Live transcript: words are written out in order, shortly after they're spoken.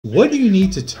What do you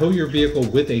need to tow your vehicle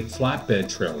with a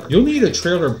flatbed trailer? You'll need a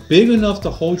trailer big enough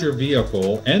to hold your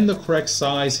vehicle and the correct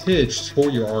size hitch for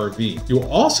your RV. You'll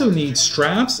also need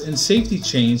straps and safety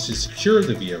chains to secure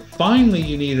the vehicle. Finally,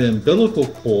 you need an umbilical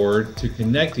cord to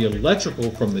connect the electrical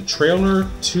from the trailer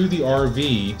to the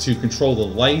RV to control the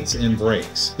lights and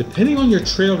brakes. Depending on your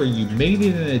trailer, you may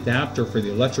need an adapter for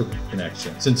the electrical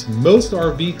connection, since most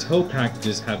RV tow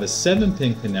packages have a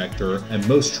 7-pin connector and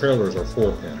most trailers are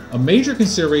 4-pin. A major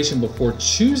consideration before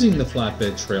choosing the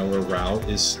flatbed trailer route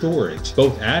is storage,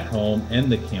 both at home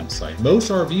and the campsite. Most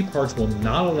RV parks will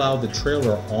not allow the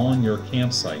trailer on your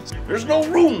campsite. There's no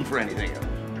room for anything else.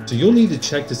 So you'll need to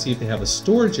check to see if they have a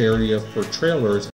storage area for trailers